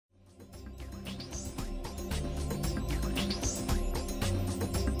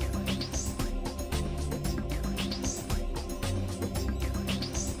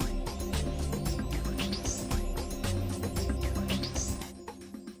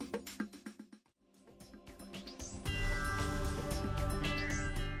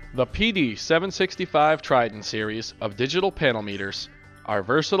The PD765 Trident series of digital panel meters are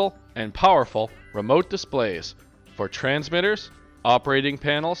versatile and powerful remote displays for transmitters, operating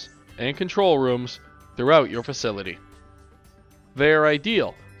panels, and control rooms throughout your facility. They are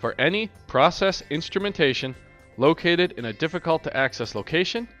ideal for any process instrumentation located in a difficult to access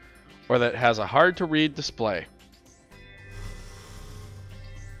location or that has a hard to read display.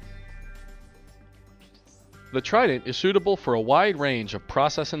 The Trident is suitable for a wide range of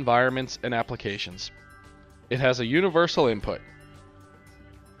process environments and applications. It has a universal input.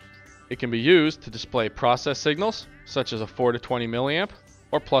 It can be used to display process signals such as a 4 to 20 milliamp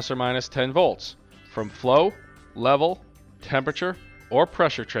or plus or minus 10 volts from flow, level, temperature, or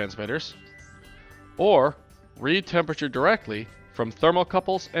pressure transmitters, or read temperature directly from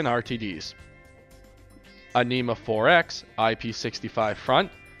thermocouples and RTDs. A NEMA 4X IP65 front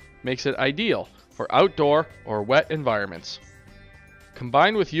makes it ideal for outdoor or wet environments.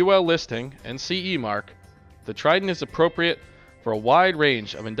 Combined with UL listing and CE mark, the Trident is appropriate for a wide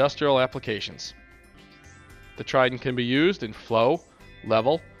range of industrial applications. The Trident can be used in flow,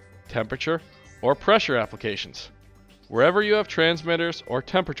 level, temperature, or pressure applications, wherever you have transmitters or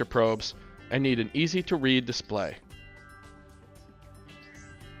temperature probes and need an easy-to-read display.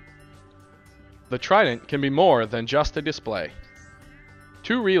 The Trident can be more than just a display.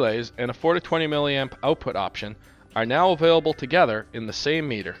 2 relays and a 4 to 20 milliamp output option are now available together in the same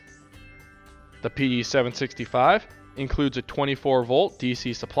meter. The PD765 includes a 24 volt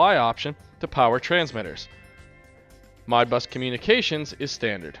DC supply option to power transmitters. Modbus communications is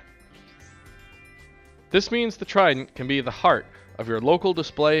standard. This means the Trident can be the heart of your local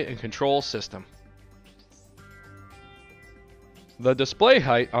display and control system. The display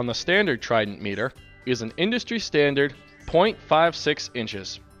height on the standard Trident meter is an industry standard 0.56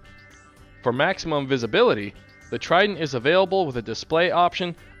 inches. For maximum visibility, the Trident is available with a display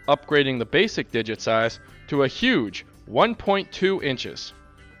option upgrading the basic digit size to a huge 1.2 inches.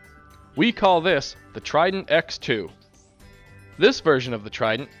 We call this the Trident X2. This version of the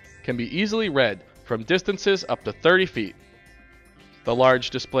Trident can be easily read from distances up to 30 feet. The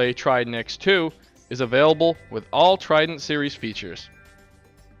large display Trident X2 is available with all Trident series features.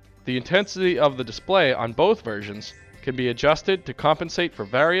 The intensity of the display on both versions can be adjusted to compensate for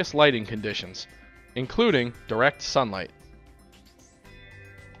various lighting conditions, including direct sunlight.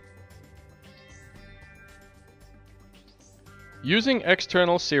 Using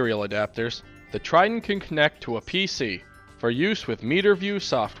external serial adapters, the Trident can connect to a PC for use with Meterview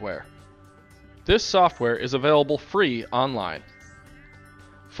software. This software is available free online.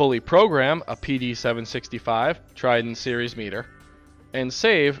 Fully program a PD765 Trident series meter and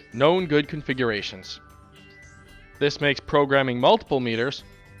save known good configurations. This makes programming multiple meters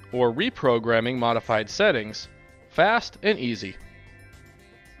or reprogramming modified settings fast and easy.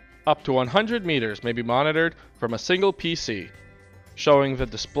 Up to 100 meters may be monitored from a single PC, showing the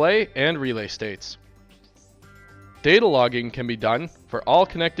display and relay states. Data logging can be done for all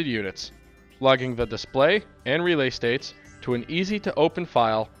connected units, logging the display and relay states to an easy-to-open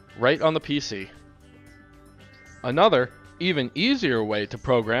file right on the PC. Another, even easier way to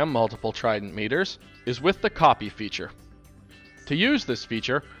program multiple Trident meters is with the copy feature. To use this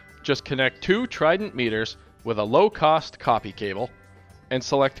feature, just connect 2 Trident meters with a low-cost copy cable and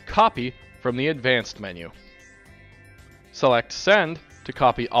select Copy from the Advanced menu. Select Send to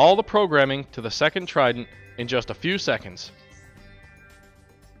copy all the programming to the second Trident in just a few seconds.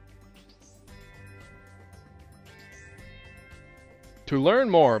 To learn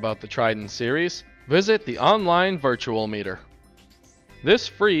more about the Trident series, visit the online virtual meter. This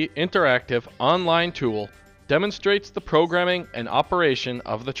free interactive online tool demonstrates the programming and operation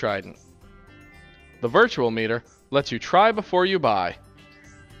of the Trident. The virtual meter lets you try before you buy,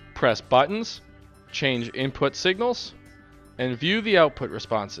 press buttons, change input signals, and view the output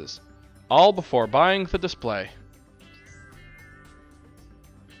responses, all before buying the display.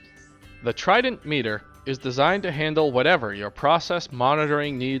 The Trident meter is designed to handle whatever your process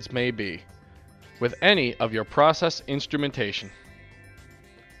monitoring needs may be, with any of your process instrumentation.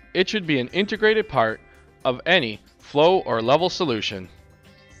 It should be an integrated part of any flow or level solution.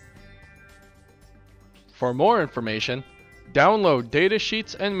 For more information, download data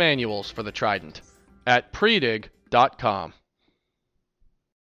sheets and manuals for the Trident at predig.com.